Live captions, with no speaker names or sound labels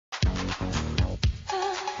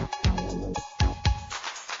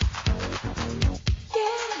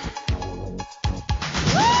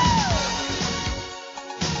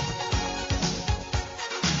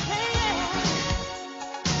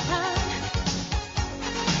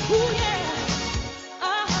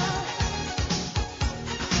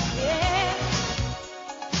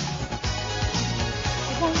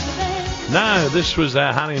Now, this was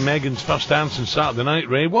Harry and Meghan's first dance on Saturday night,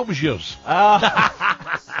 Ray. What was yours? I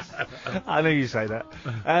knew you'd say that.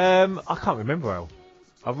 I can't remember, Al.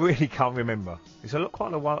 I really can't remember. It's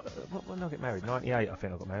quite a while. When did I get married? 98, I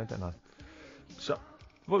think I got married, don't I? So,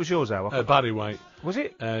 what was yours, Al? Barry White. Was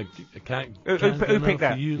it? Who who picked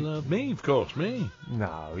that? You love me, of course, me.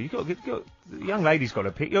 No, the young lady's got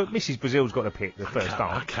to pick. Mrs. Brazil's got to pick the first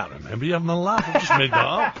dance. I can't remember. You having a laugh? I just made that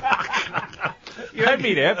up. You had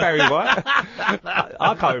me there, Barry White.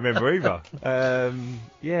 I can't remember either.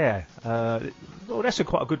 Well, that's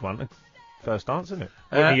quite a good one. First dance, isn't it?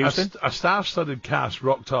 A star-studded cast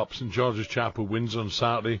rocked up St George's Chapel, Windsor on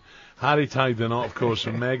Saturday. Harry tied the knot, of course,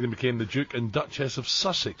 and Meghan became the Duke and Duchess of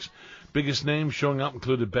Sussex. Biggest names showing up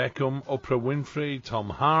included Beckham, Oprah Winfrey, Tom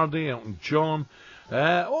Hardy, Elton John.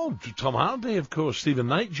 Tom Hardy, of course. Stephen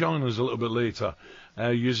Knight joined us a little bit later.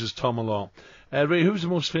 Uses Tom a lot. Ray, who's the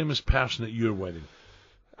most famous person at your wedding?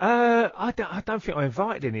 I don't think I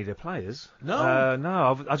invited any of the players. No,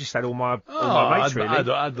 no. I just had all my mates. Really, I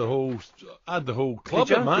had the whole club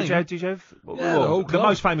did at mine. Did you have? Yeah, the whole club. The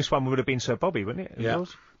most famous one would have been Sir Bobby, wouldn't it? Yeah.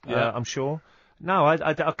 Yeah. I'm sure. No,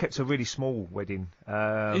 I kept a really small wedding. He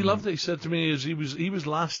loved it. He said to me, he was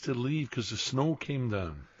last to leave because the snow came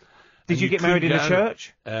down. Did you get married in a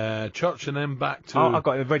church? Church, and then back to I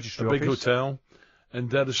got a registry big office. hotel. And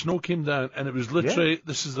the snow came down, and it was literally,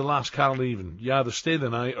 this is the last car leaving. You either stay the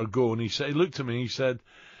night or go. And he looked at me, he said,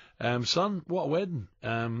 son, what a wedding. The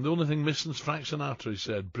only thing missing is Frank Sinatra, he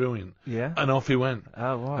said. Brilliant. Yeah. And off he went.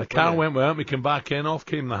 Oh, right. The car went without me, came back in, off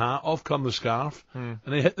came the hat, off come the scarf, and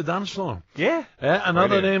he hit the dance floor. Yeah.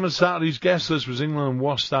 Another name on Saturday's guest list was England and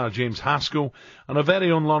Wasp star James Haskell, and our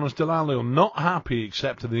very own Lawrence Delalio, not happy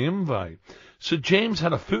accepted the invite. So James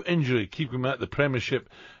had a foot injury, keeping him out the Premiership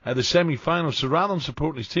at the semi-final. So rather than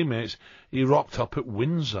supporting his teammates, he rocked up at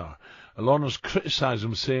Windsor. Lawrence criticised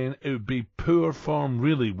him, saying it would be poor form,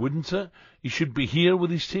 really, wouldn't it? He should be here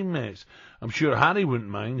with his teammates. I'm sure Harry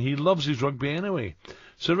wouldn't mind. He loves his rugby anyway.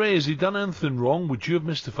 So Ray, has he done anything wrong? Would you have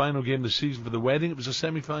missed the final game of the season for the wedding? It was a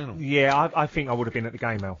semi-final. Yeah, I think I would have been at the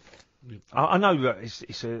game, Al. I know that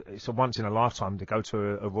it's a once in a lifetime to go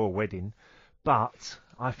to a royal wedding, but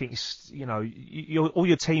I think it's, all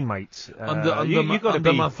your teammates. You've got to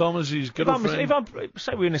be. My thumb is his girlfriend.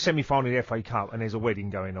 Say we're in a semi-final of the FA Cup and there's a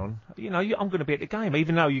wedding going on, I'm going to be at the game,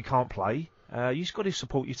 even though you can't play. You've got to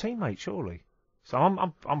support your teammates, surely. So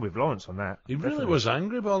I'm with Lawrence on that. He really was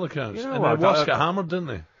angry by all accounts. And they got hammered, didn't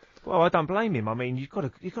they? Well, I don't blame him. I mean, you've got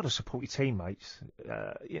to support your teammates,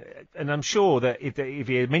 and I'm sure that if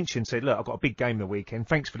he had said, "Look, I've got a big game the weekend.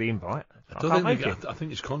 Thanks for the invite." I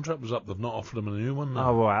think his contract was up. They've not offered him a new one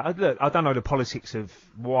now. Oh right. Look, I don't know the politics of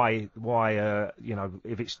why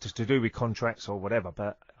if it's just to do with contracts or whatever,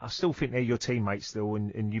 but I still think they're your teammates still,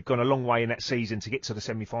 and you've gone a long way in that season to get to the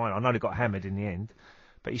semi-final. I know they got hammered in the end,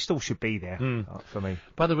 but he still should be there for me.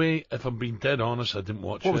 By the way, if I'm being dead honest, I didn't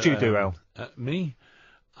watch it. What would you do, Al? Me?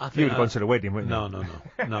 I think you would have gone to the wedding, wouldn't you?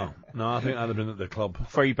 No. I think I'd have been at the club.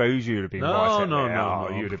 Free booze, you would have been. No.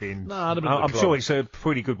 You would have been. No, I'd have been. I'm sure it's a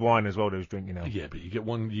pretty good wine as well. They was drinking now. Yeah, but you get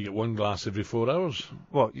one glass every 4 hours.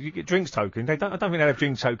 What? You get drinks token? I don't think they have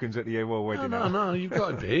drink tokens at the royal wedding. No. You've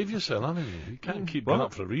got to behave yourself, haven't you? You can't keep going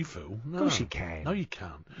up for a refill. No. Of course you can. No, you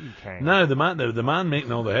can't. You can. Now the man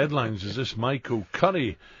making all the headlines is this Michael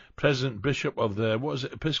Curry, President Bishop of the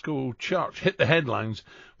Episcopal Church, hit the headlines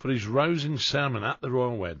for his rousing sermon at the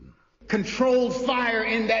royal wedding. Controlled fire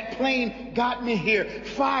in that plane got me here.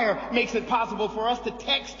 Fire makes it possible for us to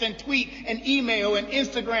text and tweet and email and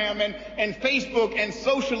Instagram and Facebook and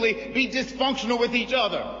socially be dysfunctional with each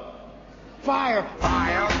other. Fire.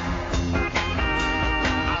 Fire.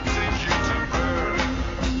 I'll take you to burn.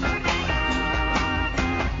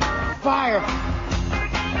 Fire.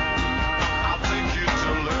 I'll take you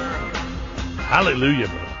to learn. Hallelujah,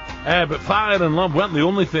 brother. But fire and love weren't the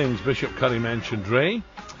only things Bishop Curry mentioned, Ray.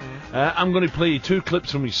 I'm going to play you 2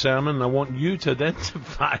 clips from his sermon, and I want you to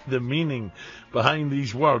identify the meaning behind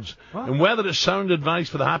these words and whether it's sound advice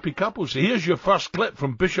for the happy couple. So here's your first clip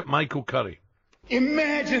from Bishop Michael Curry.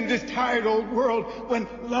 Imagine this tired old world when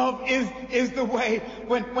love is the way,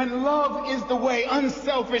 when love is the way,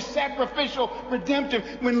 unselfish, sacrificial, redemptive,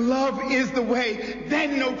 when love is the way,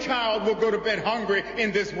 then no child will go to bed hungry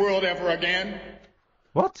in this world ever again.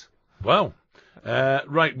 What? Well...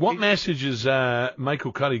 right, what message is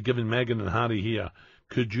Michael Curry giving Meghan and Harry here?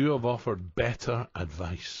 Could you have offered better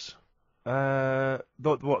advice? What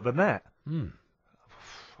than that?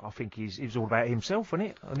 I think he's all about himself, isn't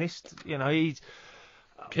it? Honest, he's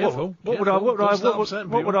careful. What would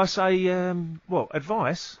I say? What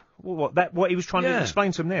advice? What he was trying to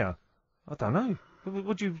explain to him there? I don't know.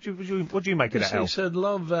 What do you make of that, He Al? said,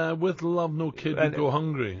 "Love, with love, no kid would go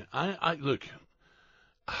hungry." I look.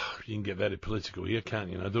 You can get very political here, can't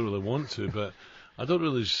you? And I don't really want to, but I don't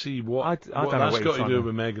really see what that's got to do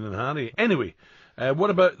with Meghan and Harry. Anyway, what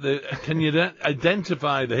about can you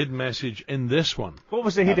identify the hidden message in this one? What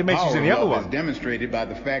was the hidden message in the other one? Is demonstrated by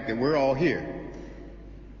the fact that we're all here.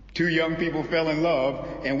 2 young people fell in love,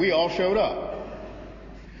 and we all showed up.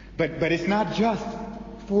 But it's not just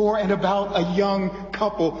for and about a young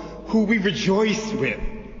couple who we rejoice with.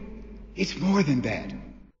 It's more than that.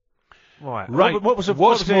 Right.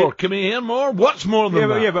 What's more? Can we hear more? What's more than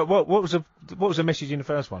that? Yeah, but what was the message in the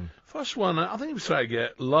first one? First one, I think he was trying to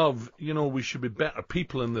get love. You know, we should be better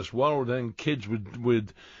people in this world, and kids would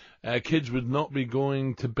not be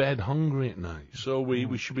going to bed hungry at night. So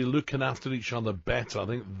we should be looking after each other better. I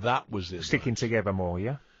think that was it. Sticking together more,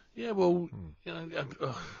 yeah. Yeah, well,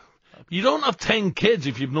 you don't have 10 kids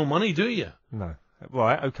if you've no money, do you? No.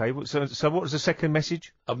 Right. Okay. So what was the second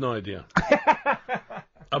message? I've no idea.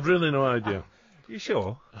 I've really no idea. You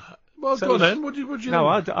sure? Well, go on then. What do you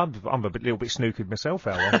No, know? I'm a little bit snookered myself,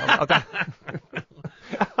 Al.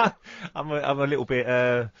 I'm a little bit.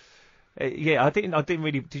 Yeah, I didn't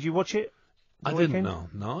really. Did you watch it? I didn't know.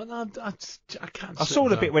 No, I can't. I saw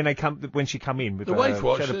the bit when she come in with the wife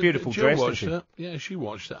watched she had it. a beautiful Jill dress. Watched it. Yeah, she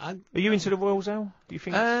watched it. Are you into the royals, Al? Do you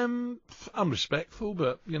think? I'm respectful,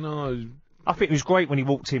 but you know. I think it was great when he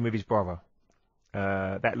walked in with his brother.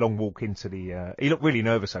 That long walk into the... he looked really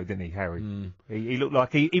nervous, though, didn't he, Harry? He looked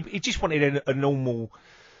like he just wanted a normal...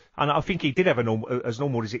 And I think he did have as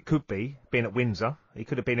normal as it could be, being at Windsor. He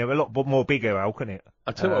could have been a lot more bigger, Al, couldn't it?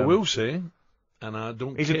 I tell you what I will say, and I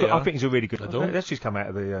don't care. I think he's a really good... I don't. Let's just come out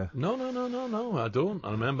of the... No, I don't.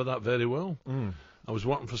 I remember that very well. I was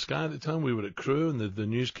working for Sky at the time. We were at Crewe, and the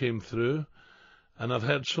news came through. And I've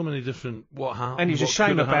heard so many different what happened. And he was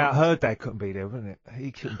ashamed about her dad couldn't be there, wasn't it?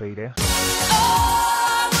 He couldn't be there.